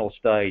transactional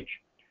stage.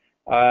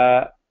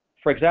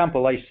 For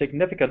example, a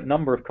significant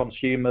number of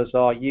consumers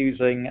are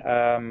using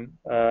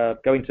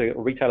going to a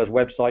retailer's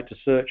website to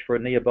search for a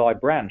nearby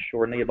branch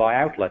or a nearby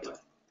outlet,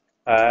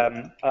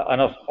 and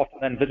often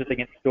then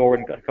visiting in store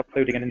and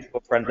concluding an in-store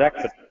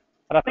transaction.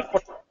 And I think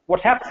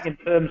what's happening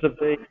in terms of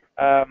the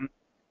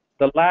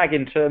lag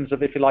in terms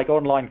of, if you like,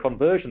 online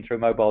conversion through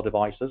mobile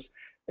devices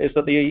is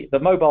that the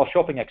mobile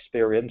shopping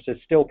experience is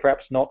still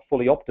perhaps not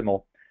fully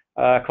optimal.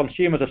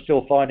 Consumers are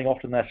still finding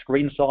often their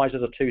screen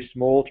sizes are too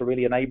small to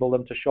really enable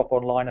them to shop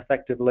online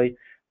effectively.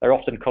 They're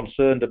often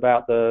concerned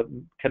about the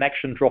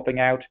connection dropping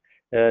out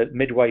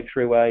midway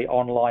through an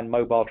online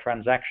mobile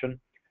transaction.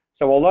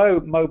 So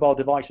although mobile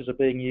devices are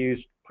being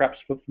used perhaps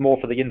more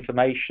for the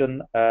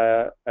information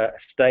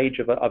stage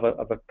of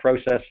a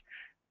process,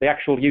 the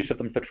actual use of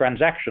them for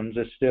transactions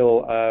is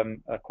still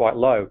quite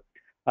low.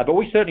 But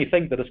we certainly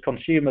think that as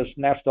consumers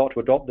now start to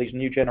adopt these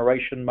new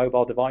generation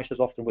mobile devices,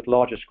 often with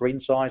larger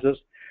screen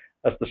sizes,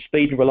 as the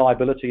speed and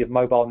reliability of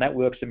mobile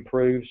networks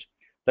improves,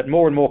 that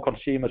more and more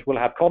consumers will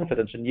have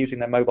confidence in using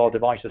their mobile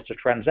devices to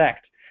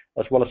transact,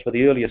 as well as for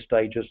the earlier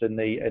stages in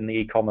the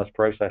e-commerce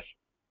process.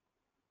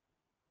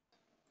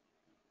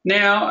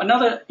 Now,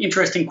 another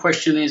interesting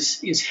question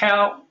is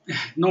how,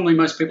 normally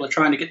most people are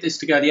trying to get this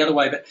to go the other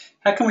way, but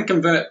how can we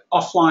convert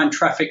offline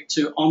traffic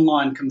to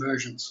online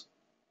conversions?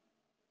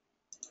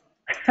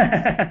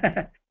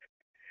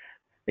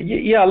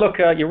 Yeah, look,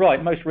 you're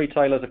right. Most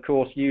retailers, of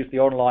course, use the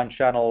online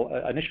channel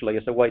initially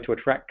as a way to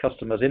attract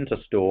customers into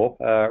store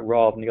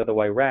rather than the other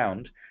way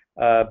around.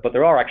 But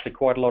there are actually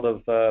quite a lot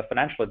of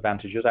financial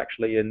advantages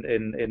actually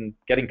in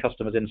getting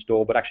customers in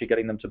store, but actually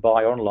getting them to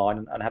buy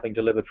online and having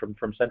delivered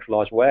from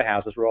centralized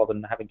warehouses rather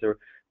than having to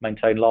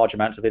maintain large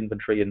amounts of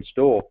inventory in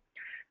store.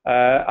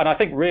 And I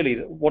think really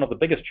one of the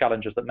biggest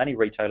challenges that many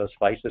retailers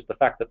face is the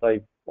fact that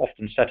they've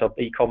often set up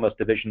e-commerce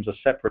divisions as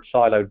separate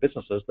siloed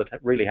businesses that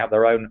really have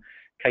their own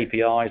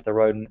KPIs,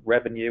 their own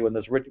revenue, and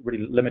there's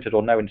really limited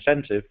or no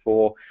incentive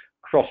for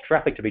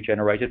cross-traffic to be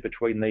generated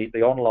between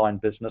the online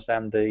business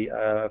and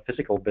the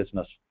physical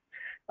business.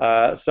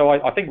 So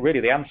I think really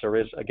the answer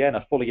is, again,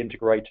 a fully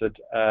integrated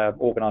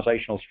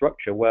organizational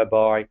structure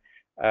whereby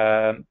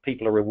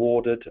people are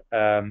rewarded,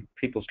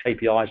 people's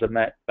KPIs are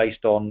met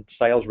based on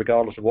sales,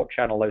 regardless of what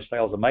channel those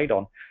sales are made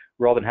on,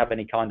 rather than have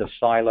any kind of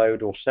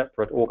siloed or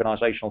separate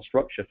organizational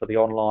structure for the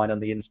online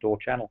and the in-store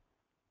channel.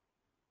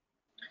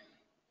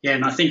 Yeah,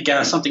 and I think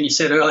something you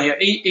said earlier,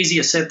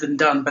 easier said than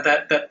done, but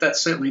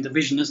that's certainly the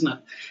vision, isn't it?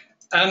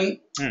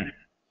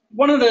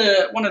 One of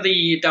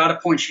the data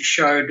points you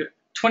showed,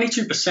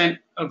 22%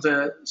 of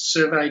the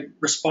surveyed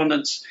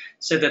respondents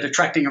said that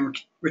attracting and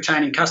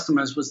retaining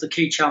customers was the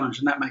key challenge,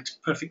 and that makes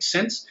perfect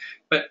sense.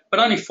 But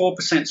only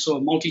 4% saw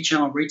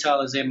multi-channel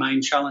retail as their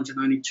main challenge, and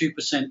only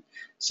 2%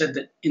 said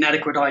that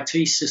inadequate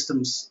IT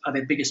systems are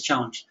their biggest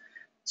challenge.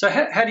 So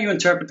how do you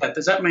interpret that?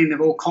 Does that mean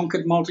they've all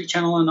conquered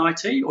multi-channel and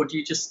IT, or do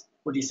you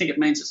think it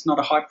means it's not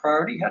a high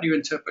priority? How do you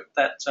interpret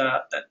that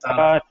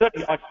data?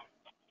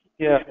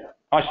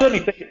 I certainly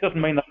think it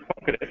doesn't mean they've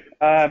conquered it.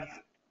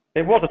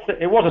 It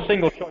was a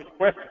single choice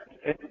question,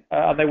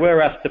 and they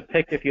were asked to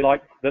pick, if you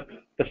like, the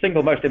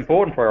single most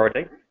important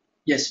priority.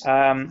 Yes.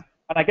 And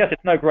I guess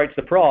it's no great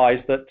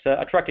surprise that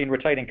attracting and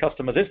retaining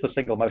customers is the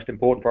single most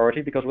important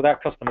priority, because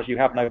without customers you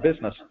have no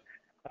business.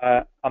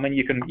 I mean,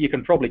 you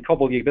can probably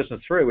cobble your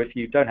business through if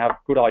you don't have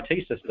good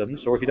IT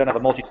systems, or if you don't have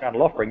a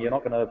multi-channel offering. You're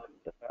not going to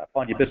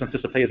find your business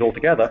disappears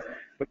altogether,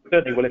 but you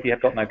certainly will if you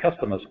have got no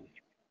customers.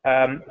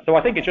 So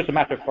I think it's just a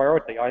matter of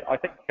priority. I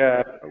think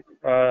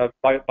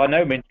by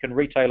no means can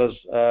retailers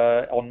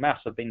en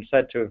masse have been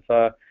said to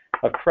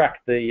have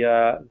cracked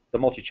the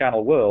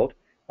multi-channel world.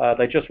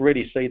 They just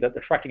really see that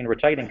attracting and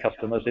retaining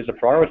customers is a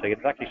priority.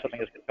 It's actually something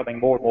that's becoming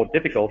more and more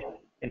difficult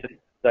in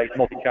today's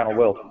multi-channel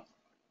world.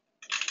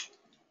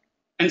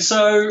 And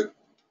so,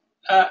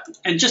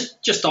 and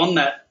just on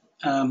that,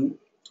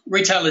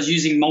 retailers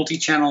using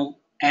multi-channel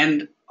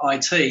and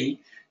IT,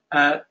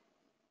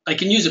 they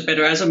can use it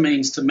better as a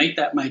means to meet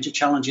that major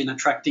challenge in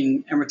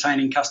attracting and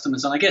retaining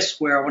customers. And I guess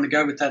where I want to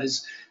go with that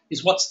is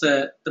what's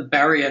the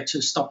barrier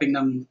to stopping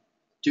them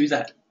do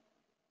that?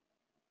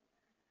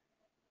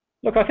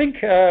 Look, I think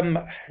there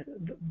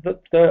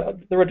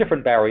are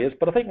different barriers,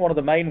 but I think one of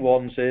the main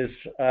ones is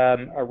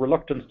a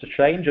reluctance to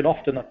change, and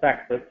often the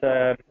fact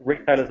that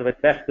retailers have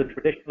invested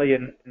traditionally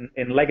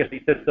in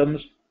legacy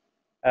systems,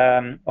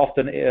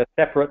 often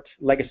separate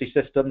legacy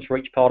systems for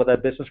each part of their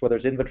business, whether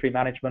it's inventory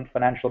management,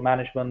 financial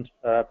management,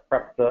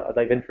 perhaps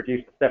they've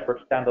introduced a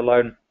separate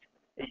standalone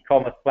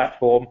e-commerce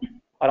platform.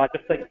 And I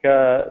just think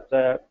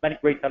many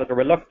retailers are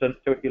reluctant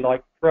to, if you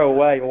like, throw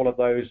away all of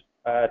those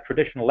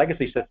traditional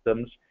legacy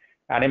systems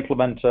and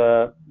implement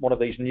one of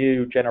these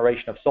new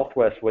generation of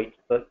software suites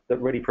that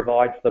really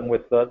provides them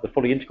with the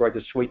fully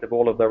integrated suite of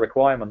all of their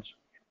requirements.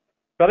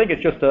 So I think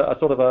it's just a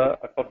sort of a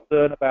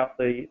concern about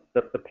the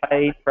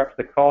pain, perhaps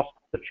the cost,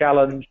 the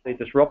challenge, the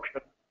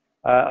disruption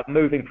of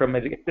moving from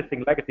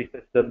existing legacy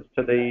systems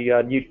to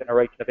the new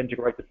generation of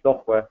integrated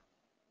software.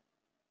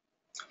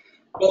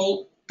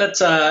 Well,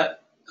 that's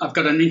I've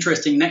got an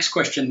interesting next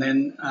question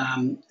then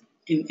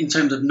in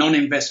terms of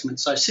non-investment.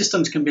 So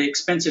systems can be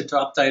expensive to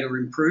update or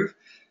improve.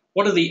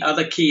 What are the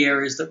other key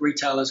areas that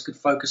retailers could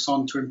focus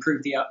on to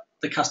improve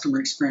the customer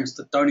experience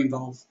that don't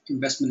involve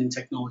investment in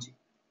technology?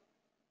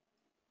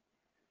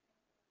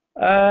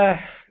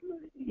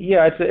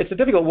 Yeah, it's a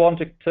difficult one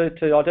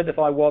to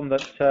identify one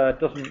that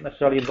doesn't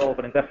necessarily involve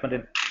an investment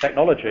in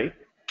technology.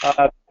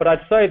 But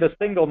I'd say the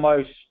single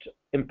most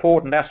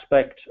important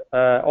aspect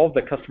of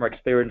the customer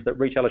experience that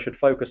retailers should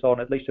focus on,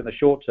 at least in the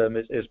short term,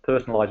 is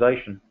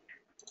personalization.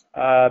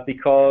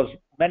 Because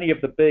many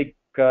of the big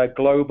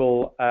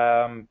global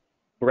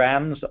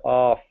brands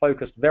are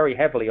focused very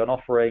heavily on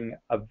offering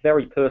a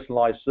very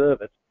personalized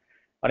service.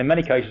 And in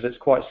many cases, it's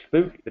quite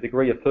spooky, the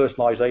degree of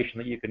personalization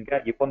that you can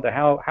get. You wonder,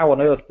 how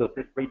on earth does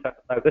this retailer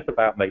know this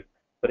about me,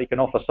 that he can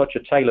offer such a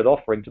tailored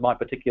offering to my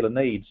particular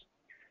needs?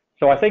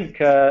 So I think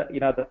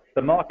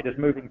the market is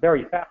moving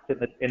very fast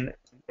in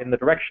the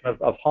direction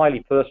of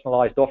highly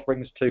personalized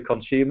offerings to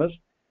consumers,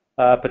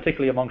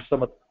 particularly among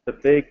some of the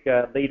big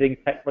leading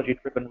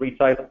technology-driven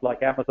retailers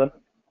like Amazon.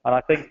 And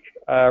I think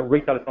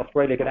retailers in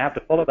Australia are going to have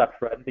to follow that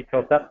trend,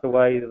 because that's the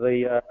way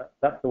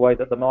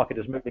that the market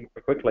is moving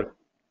very quickly.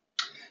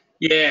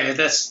 Yeah,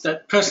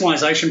 that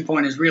personalization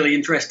point is really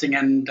interesting,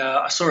 and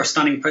I saw a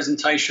stunning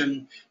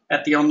presentation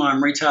at the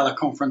Online Retailer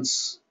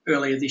Conference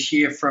earlier this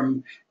year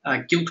from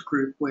Gilt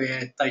Group,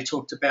 where they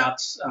talked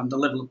about the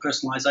level of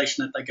personalization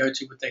that they go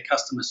to with their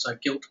customers. So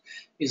Gilt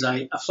is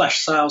a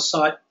flash sales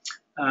site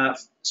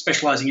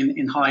specializing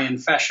in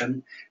high-end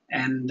fashion,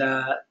 and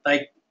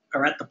they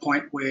are at the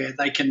point where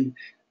they can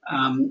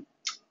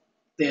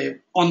their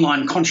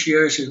online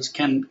concierges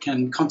can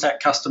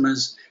contact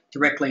customers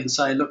directly and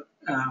say, look,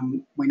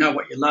 we know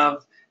what you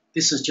love.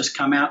 This has just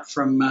come out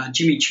from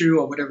Jimmy Choo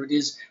or whatever it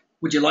is.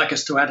 would you like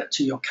us to add it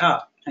to your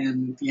cart?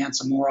 And the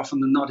answer more often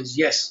than not is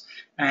yes.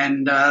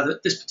 And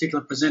this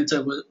particular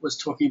presenter was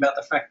talking about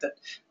the fact that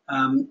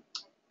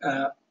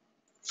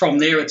from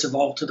there it's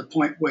evolved to the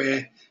point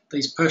where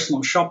these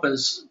personal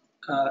shoppers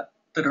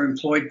that are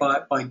employed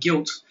by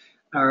Guilt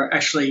are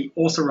actually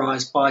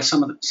authorised by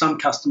some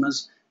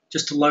customers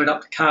just to load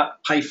up the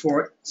cart, pay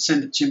for it,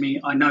 send it to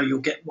me. I know you'll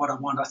get what I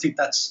want. I think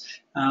that's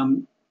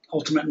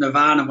ultimate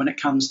nirvana when it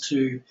comes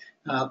to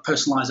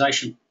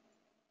personalisation.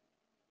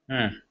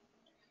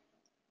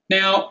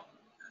 Now,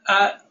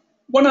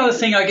 one other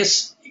thing, I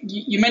guess,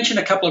 you mentioned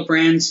a couple of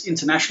brands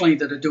internationally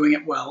that are doing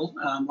it well,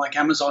 like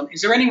Amazon.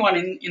 Is there anyone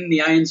in the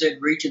ANZ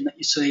region that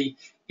you see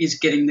is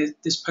getting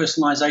this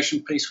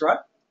personalisation piece right?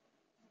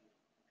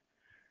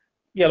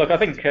 Yeah, look, I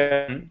think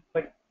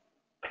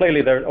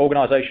clearly there are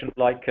organisations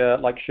like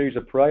Shoes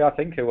of Prey, I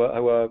think, who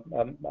are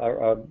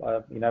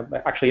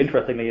actually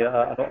interestingly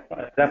an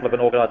example of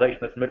an organisation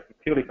that's moved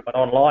purely from an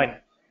online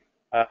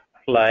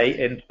play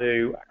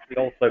into actually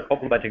also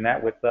complementing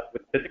that with the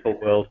physical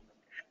world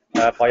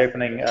by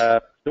opening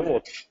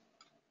stores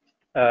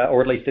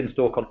or at least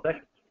in-store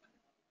concessions.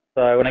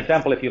 So an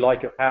example, if you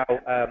like, of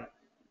how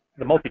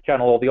the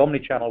multi-channel or the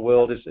omni-channel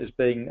world is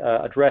being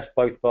addressed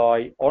both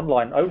by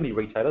online-only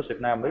retailers who've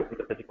now moved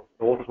into physical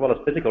stores, as well as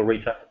physical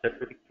retailers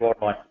moving to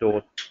online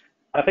stores.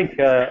 I think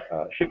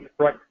Shoot is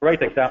a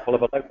great example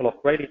of a local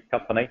Australian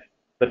company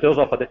that does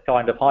offer this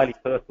kind of highly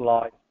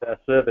personalised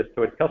service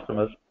to its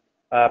customers,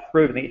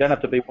 proving that you don't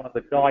have to be one of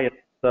the giants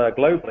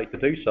globally to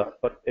do so,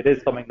 but it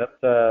is something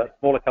that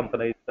smaller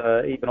companies,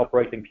 even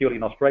operating purely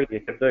in Australia,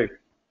 can do.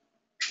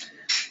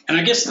 And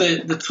I guess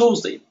the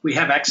tools that we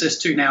have access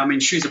to now, I mean,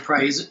 Shoes of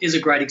Prey is a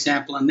great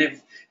example, and they've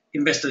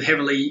invested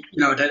heavily,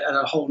 at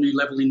a whole new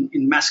level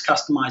in mass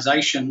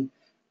customization,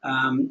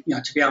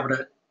 to be able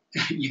to,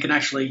 you can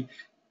actually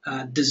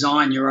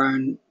design your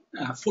own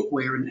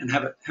footwear and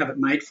have it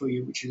made for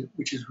you,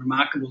 which is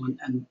remarkable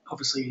and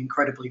obviously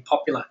incredibly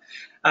popular.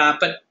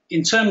 But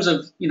in terms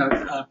of,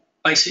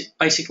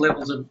 basic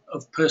levels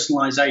of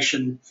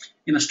personalization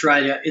in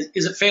Australia,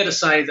 is it fair to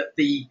say that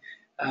the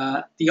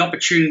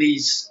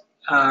opportunities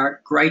are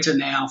greater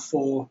now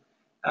for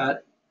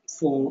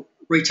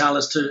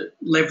retailers to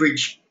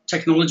leverage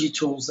technology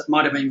tools that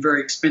might have been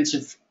very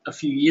expensive a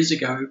few years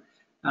ago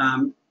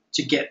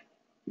to get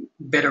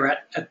better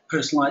at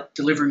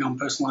delivering on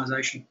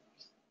personalisation?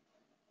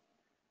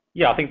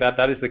 Yeah, I think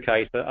that is the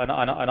case, and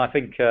I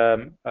think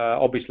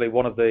obviously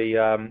one of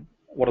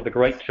the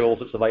great tools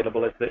that's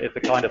available is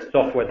the kind of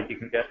software that you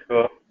can get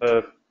for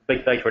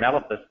big data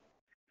analysis.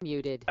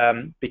 Muted.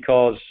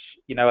 Because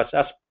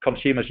as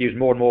consumers use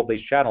more and more of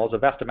these channels, a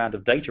vast amount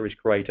of data is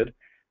created.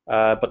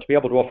 But to be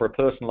able to offer a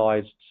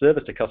personalised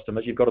service to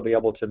customers, you've got to be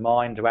able to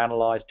mine, to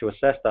analyse, to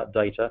assess that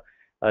data,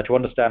 to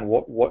understand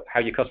how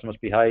your customers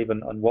behave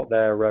and what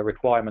their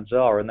requirements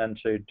are, and then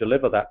to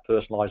deliver that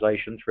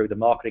personalisation through the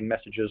marketing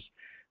messages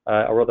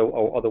or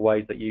other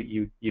ways that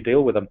you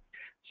deal with them.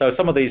 So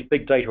some of these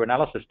big data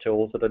analysis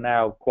tools that are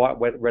now quite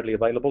readily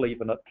available,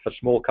 even for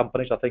small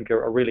companies, I think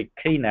are really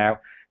key now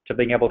to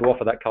being able to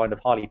offer that kind of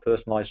highly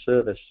personalised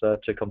service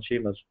to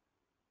consumers.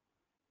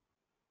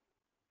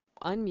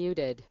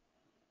 Unmuted.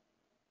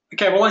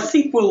 Okay, well, I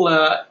think we'll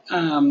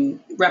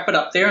wrap it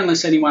up there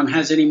unless anyone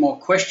has any more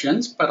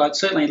questions, but I'd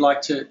certainly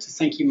like to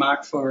thank you,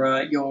 Mark,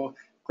 for your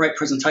great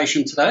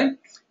presentation today.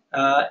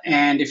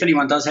 And if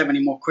anyone does have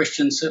any more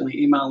questions,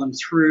 certainly email them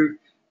through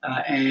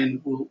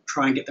and we'll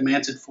try and get them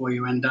answered for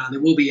you. And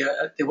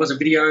there was a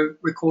video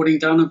recording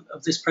done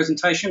of this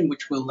presentation,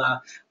 which will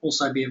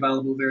also be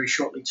available very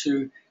shortly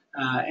too.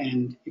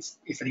 And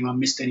if anyone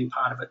missed any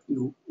part of it,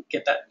 you'll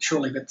get that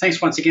shortly. But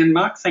thanks once again,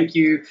 Mark. Thank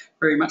you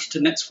very much to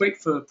NetSuite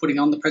for putting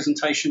on the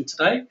presentation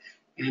today.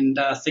 And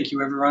thank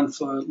you, everyone,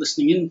 for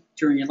listening in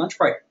during your lunch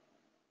break.